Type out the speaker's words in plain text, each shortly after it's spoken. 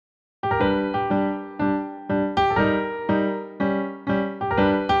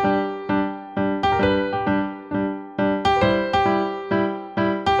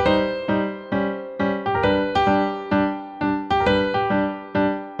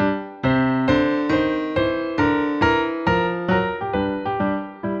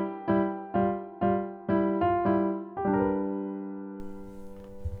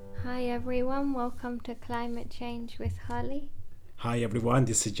welcome to Climate Change with Holly. Hi everyone,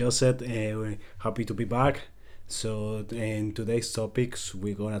 this is Joseph. We're happy to be back. So, in today's topics,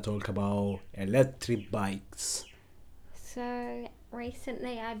 we're gonna talk about electric bikes. So,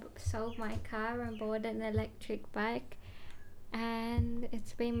 recently I sold my car and bought an electric bike, and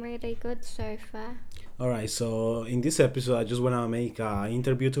it's been really good so far. All right. So, in this episode, I just wanna make an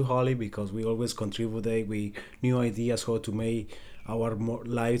interview to Holly because we always contribute with new ideas how to make our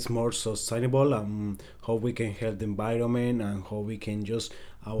lives more sustainable and how we can help the environment and how we can just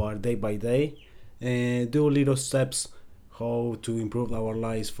our day by day and do little steps how to improve our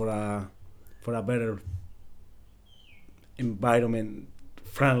lives for a better environment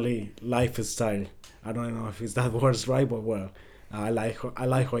friendly lifestyle. I don't know if it's that words right, but well, I like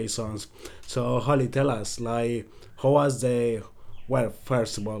how it sounds. So Holly, tell us like how was the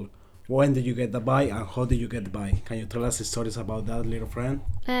first of all, when did you get the bike and how did you get the bike? Can you tell us the stories about that little friend?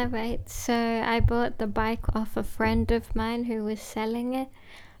 Alright, so I bought the bike off a friend of mine who was selling it.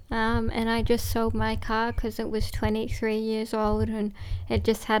 And I just sold my car because it was 23 years old and it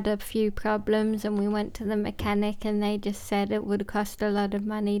just had a few problems, and we went to the mechanic and they just said it would cost a lot of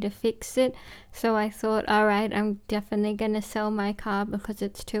money to fix it. So I thought, alright, I'm definitely going to sell my car because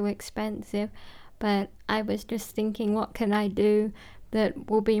it's too expensive. But I was just thinking, what can I do that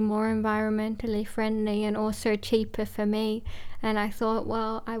will be more environmentally friendly and also cheaper for me? And I thought,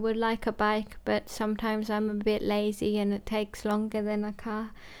 well, I would like a bike, but sometimes I'm a bit lazy and it takes longer than a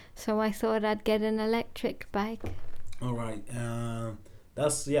car. So I thought I'd get an electric bike. All right.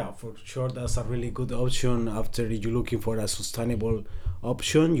 That's yeah, for sure. That's a really good option. After you're looking for a sustainable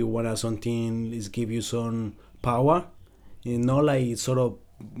option, you want something is give you some power. Not like sort of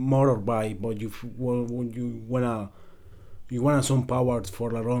motorbike, but you wanna some power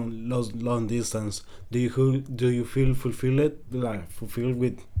for a long distance. Do you feel fulfilled like fulfilled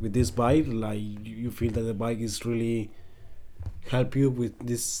with this bike? Like you feel that the bike is really help you with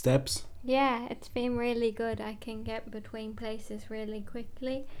these steps? Yeah, it's been really good. I can get between places really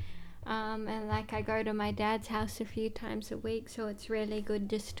quickly. And like I go to my dad's house a few times a week, so it's really good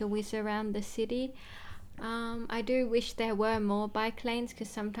just to whiz around the city. I do wish there were more bike lanes because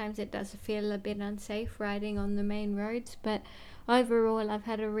sometimes it does feel a bit unsafe riding on the main roads, but overall I've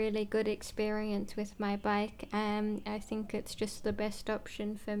had a really good experience with my bike, and I think it's just the best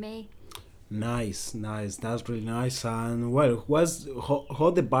option for me. Nice, nice. That's really nice. And well, what's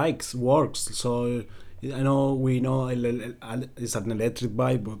how the bikes works? So I know we know it's an electric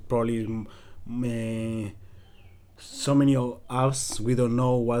bike, but probably so many of us we don't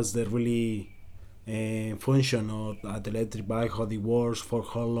know what's the really function of the electric bike, how it works, for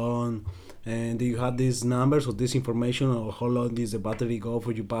how long. And do you have these numbers or this information, or how long does the battery go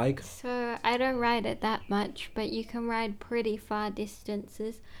for your bike? So I don't ride it that much, but you can ride pretty far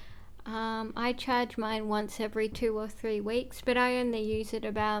distances. I charge mine once every 2 or 3 weeks, but I only use it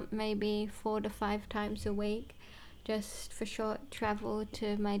about maybe 4 to 5 times a week, just for short travel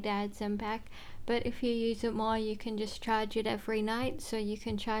to my dad's and back. But if you use it more, you can just charge it every night, so you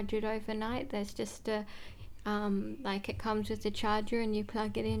can charge it overnight. There's just a like it comes with a charger and you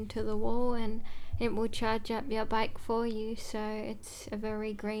plug it into the wall and it will charge up your bike for you. So it's a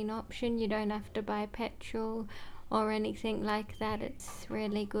very green option. You don't have to buy petrol or anything like that. It's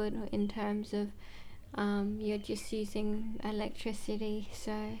really good in terms of you're just using electricity.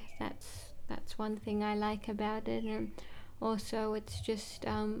 So that's one thing I like about it, and also it's just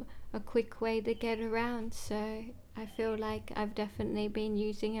a quick way to get around. So I feel like I've definitely been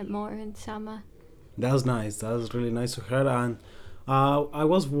using it more in summer. That's nice. That's really nice to hear. And I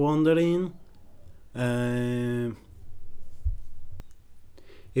was wondering um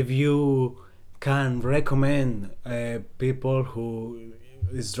if you can recommend people who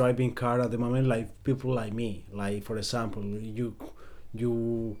is driving car at the moment, like people like me, like for example you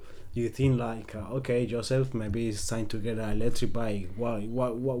you think like okay, Joseph, maybe it's time to get an electric bike.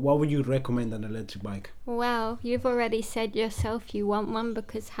 What would you recommend an electric bike? Well, you've already said yourself you want one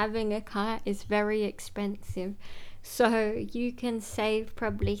because having a car is very expensive. So you can save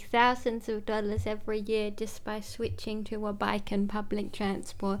probably thousands of dollars every year just by switching to a bike and public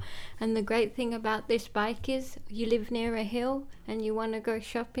transport. And the great thing about this bike is you live near a hill and you want to go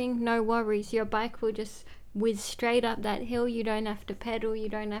shopping, no worries. Your bike will just whiz straight up that hill. You don't have to pedal, you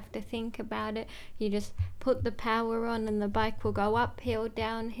don't have to think about it. You just put the power on and the bike will go uphill,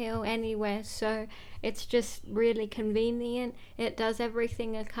 downhill, anywhere. So it's just really convenient. It does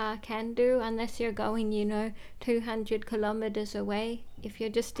everything a car can do unless you're going, 200 kilometers away. If you're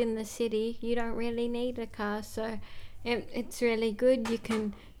just in the city, you don't really need a car. So it's really good.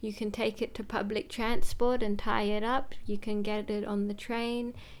 You can take it to public transport and tie it up. You can get it on the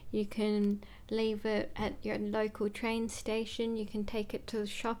train. You can leave it at your local train station. You can take it to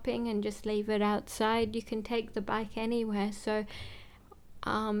shopping and just leave it outside. You can take the bike anywhere. So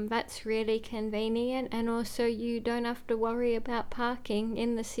that's really convenient, and also you don't have to worry about parking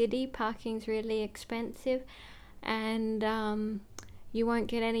in the city. Parking's really expensive, and you won't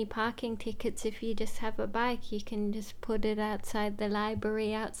get any parking tickets if you just have a bike. You can just put it outside the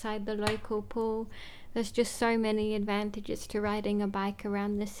library, outside the local pool. There's just so many advantages to riding a bike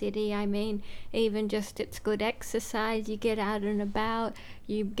around the city. I mean, even just it's good exercise. You get out and about,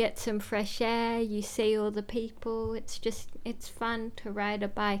 you get some fresh air, you see all the people. It's fun to ride a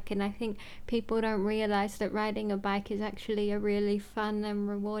bike, and I think people don't realize that riding a bike is actually a really fun and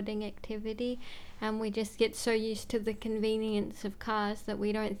rewarding activity. And we just get so used to the convenience of cars that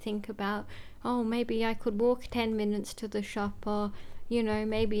we don't think about, oh, maybe I could walk 10 minutes to the shop, or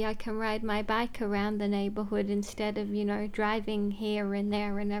maybe I can ride my bike around the neighborhood instead of, driving here and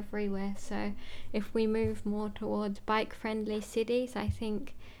there and everywhere. So if we move more towards bike-friendly cities, I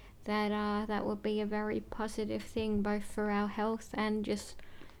think that that would be a very positive thing, both for our health and just,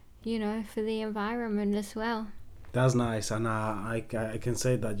 for the environment as well. That's nice, and I can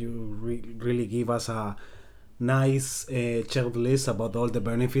say that you really give us a nice checklist about all the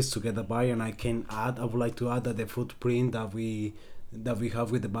benefits to get a bike. And I would like to add that the footprint that we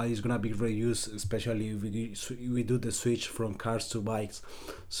have with the bike is gonna be reduced, especially if we do the switch from cars to bikes.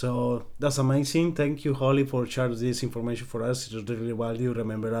 So that's amazing. Thank you, Holly, for sharing this information for us. It's really value.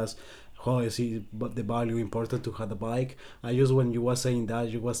 Remember us how is it, but the value important to have a bike. I just, when you was saying that,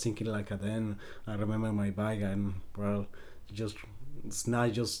 you was thinking like, then I remember my bike, and well, just it's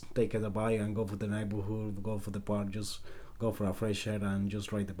nice, just take a bike and go for the neighborhood, go for the park, just go for a fresh air and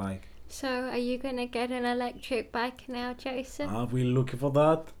just ride the bike. So are you going to get an electric bike now, Jason? We're looking for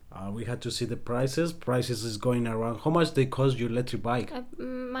that. We had to see the prices. Prices is going around. How much they cost your electric bike?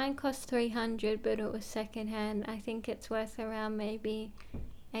 Mine cost 300, but it was second hand. I think it's worth around maybe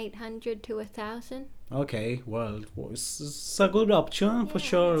 800 to 1,000. Okay, well, it's a good option for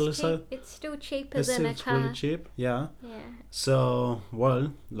sure. It's still cheaper than a car. It's really cheap, yeah. Yeah. So,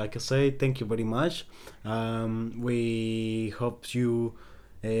 well, like I say, thank you very much. We hope you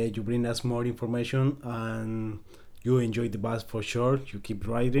bring us more information, and you enjoy the bus for sure. You keep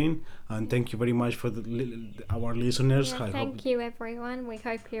riding, and thank you very much for our listeners. Yeah, thank you, everyone. We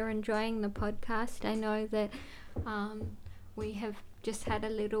hope you're enjoying the podcast. I know that we have just had a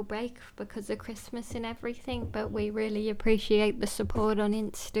little break because of Christmas and everything, but we really appreciate the support on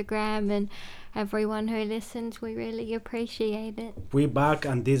Instagram and everyone who listens. We really appreciate it. We're back,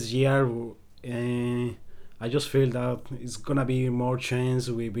 and this year I just feel that it's gonna be more chance.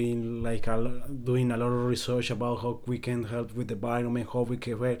 We've been like doing a lot of research about how we can help with the environment, how we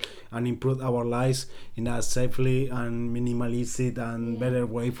can help and improve our lives in a safely and minimalistic and better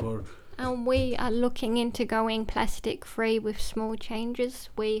way for. And we are looking into going plastic free with small changes.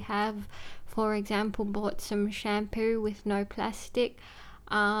 We have, for example, bought some shampoo with no plastic.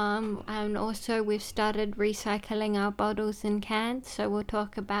 And also we've started recycling our bottles and cans, so we'll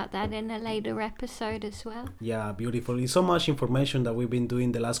talk about that in a later episode as well. Yeah, beautiful. It's so much information that we've been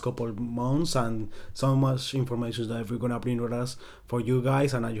doing the last couple of months, and so much information that we're gonna bring with us for you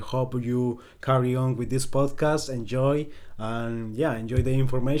guys, and I hope you carry on with this podcast, enjoy the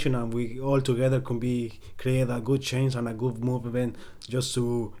information, and we all together can create a good change and a good movement just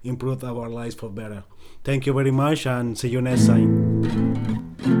to improve our lives for better. Thank you very much, and see you next time.